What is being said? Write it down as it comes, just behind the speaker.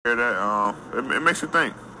makes you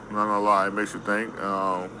think. I'm not gonna lie, it makes you think.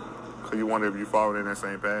 Cause you wonder if you followed in that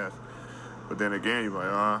same path. But then again, you're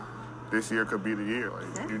like, this year could be the year.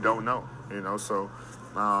 Like, you don't know, So,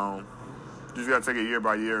 you just gotta take it year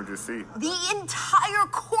by year and just see. The entire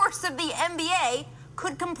course of the NBA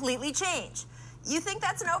could completely change. You think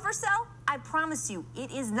that's an oversell? I promise you,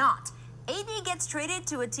 it is not. AD gets traded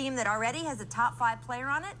to a team that already has a top 5 player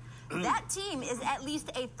on it. That team is at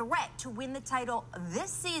least a threat to win the title this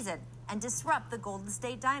season and disrupt the Golden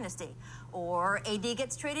State dynasty. Or AD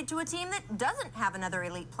gets traded to a team that doesn't have another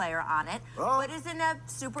elite player on it, but is in a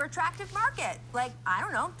super attractive market. Like, I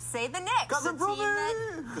don't know, say the Knicks, a team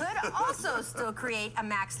that could also still create a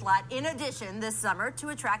max slot in addition this summer to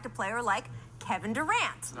attract a player like Kevin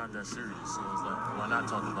Durant. It's not that serious, so it's like, why not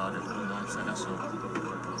talk about it? You know what I'm saying?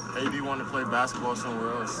 So, AD wanted to play basketball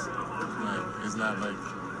somewhere else. Like, it's not like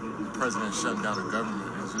the president shutting down the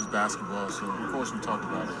government. It's just basketball, so of course we talked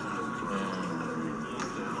about it.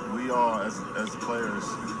 And we all, as players,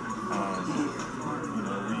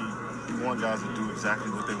 we want guys to do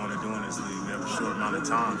exactly what they want to do in this league. We have a short amount of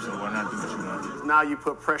time, so why not do what you want? Now you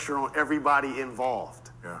put pressure on everybody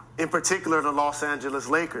involved. Yeah. In particular, the Los Angeles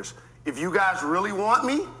Lakers. If you guys really want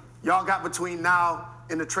me, y'all got between now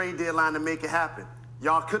and the trade deadline to make it happen.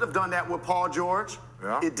 Y'all could have done that with Paul George.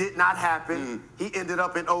 Yeah. It did not happen. He ended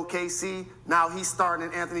up in OKC. Now he's starting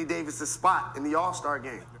in Anthony Davis' spot in the All-Star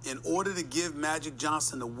game. In order to give Magic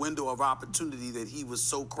Johnson the window of opportunity that he was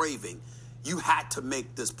so craving, you had to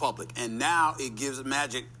make this public. And now it gives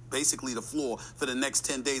Magic basically the floor for the next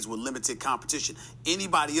 10 days with limited competition.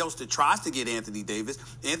 Anybody else that tries to get Anthony Davis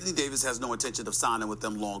has no intention of signing with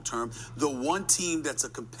them long term. The one team that's a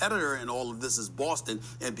competitor in all of this is Boston,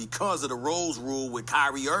 and because of the Rose rule with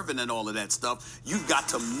Kyrie Irving and all of that stuff, you've got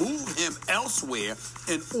to move him elsewhere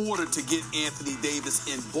in order to get Anthony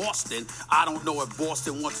Davis in Boston. I don't know if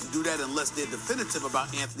Boston wants to do that unless they're definitive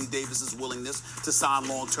about Anthony Davis's willingness to sign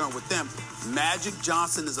long term with them. Magic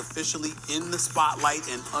Johnson is officially in the spotlight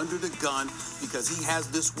and under the gun because he has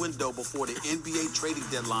this window before the NBA trading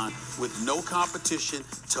deadline with no competition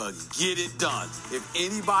to get it done. If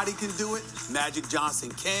anybody can do it, Magic Johnson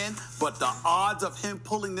can, but the odds of him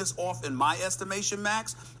pulling this off, in my estimation,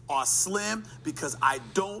 Max, are slim because I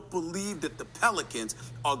don't believe that the Pelicans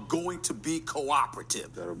are going to be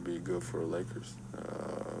cooperative. That'll be good for the Lakers.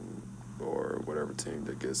 Or whatever team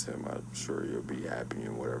that gets him, I'm sure he'll be happy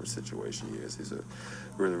in whatever situation he is. He's a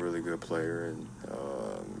really, really good player, and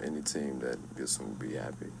any team that gets him will be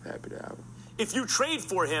happy to have him. If you trade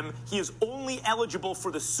for him, he is only eligible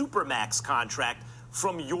for the Supermax contract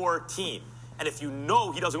from your team. And if you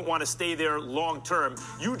know he doesn't want to stay there long term,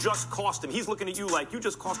 you just cost him. He's looking at you like, you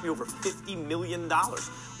just cost me over $50 million.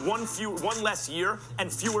 One less year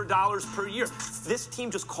and fewer dollars per year. This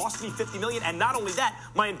team just cost me $50 million. And not only that,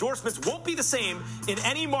 my endorsements won't be the same in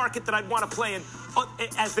any market that I'd want to play in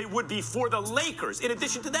as they would be for the Lakers. In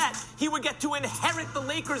addition to that, he would get to inherit the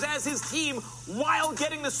Lakers as his team while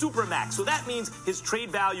getting the Supermax. So that means his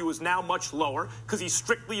trade value is now much lower because he's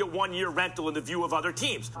strictly a one-year rental in the view of other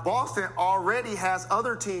teams. Boston already has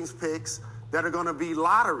other teams' picks that are going to be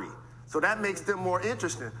lottery. So that makes them more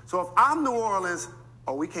interesting. So if I'm New Orleans,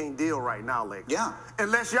 we can't deal right now, Lakers. Yeah.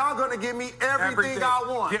 Unless y'all going to give me everything I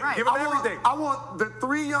want. Give them everything. I want the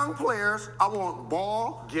 3 young players. I want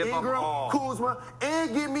Ball, Ingram, Kuzma,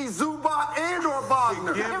 and give me Zubac and/or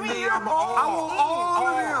Wagner. Give me them all. I want all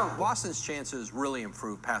of them. Boston's chances really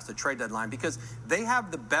improved past the trade deadline because they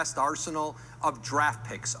have the best arsenal of draft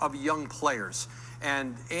picks, of young players.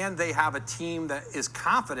 And they have a team that is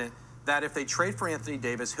confident that if they trade for Anthony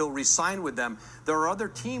Davis, he'll re-sign with them. There are other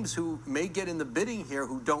teams who may get in the bidding here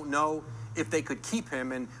who don't know if they could keep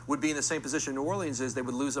him and would be in the same position New Orleans is. They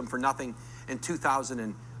would lose him for nothing in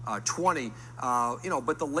 2020.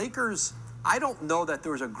 But the Lakers, I don't know that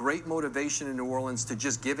there's a great motivation in New Orleans to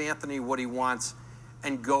just give Anthony what he wants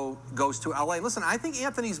and goes to LA. Listen, I think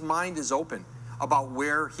Anthony's mind is open about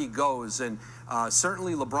where he goes, and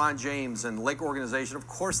certainly LeBron James and Lake organization, of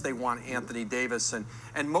course they want Anthony Davis, and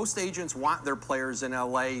most agents want their players in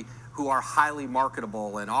LA who are highly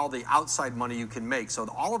marketable and all the outside money you can make. So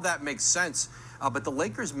all of that makes sense, but the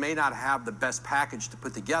Lakers may not have the best package to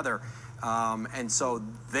put together, and so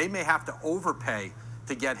they may have to overpay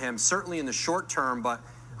to get him, certainly in the short term. But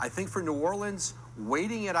I think for New Orleans,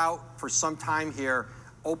 waiting it out for some time here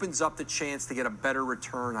opens up the chance to get a better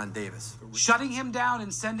return on Davis. Shutting him down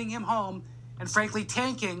and sending him home, and frankly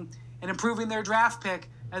tanking and improving their draft pick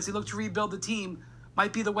as they look to rebuild the team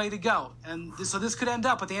might be the way to go. And so this could end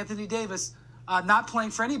up with Anthony Davis not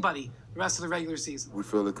playing for anybody the rest of the regular season. We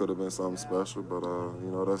feel it could have been something special, but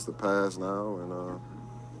that's the past now,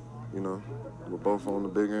 and we're both on the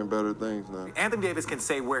bigger and better things now. Anthony Davis can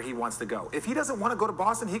say where he wants to go. If he doesn't want to go to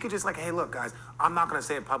Boston, he could just hey, look, guys, I'm not going to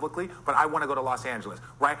say it publicly, but I want to go to Los Angeles,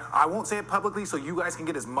 right? I won't say it publicly so you guys can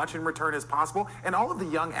get as much in return as possible. And all of the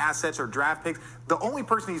young assets or draft picks, the only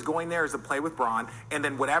person he's going there is to play with Bron, and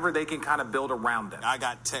then whatever they can kind of build around them. I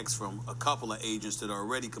got texts from a couple of agents that are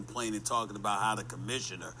already complaining, talking about how the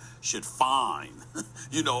commissioner should fine,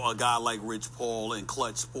 a guy like Rich Paul and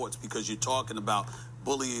Clutch Sports, because you're talking about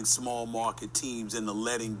bullying small market teams and the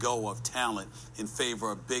letting go of talent in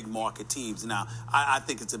favor of big market teams. Now, I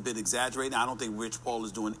think it's a bit exaggerated. I don't think Rich Paul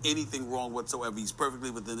is doing anything wrong whatsoever. He's perfectly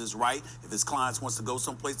within his right. If his clients wants to go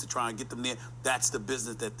someplace to try and get them there, that's the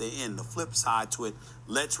business that they're in. The flip side to it,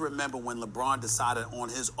 let's remember when LeBron decided on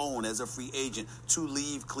his own as a free agent to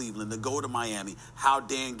leave Cleveland, to go to Miami, how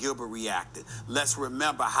Dan Gilbert reacted. Let's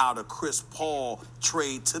remember how the Chris Paul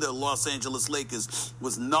trade to the Los Angeles Lakers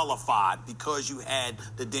was nullified because you had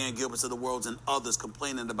the Dan Gilberts of the world and others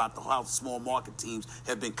complaining about how small market teams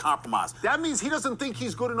have been compromised. That means he doesn't think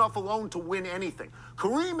he's good enough alone to win anything.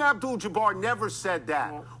 Kareem Abdul-Jabbar never said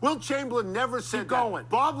that. Wilt Chamberlain never said that.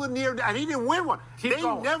 Bob Lanier, and he didn't win one. They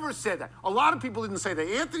never said that. A lot of people didn't say that.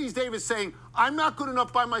 Anthony Davis saying, I'm not good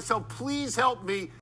enough by myself, please help me.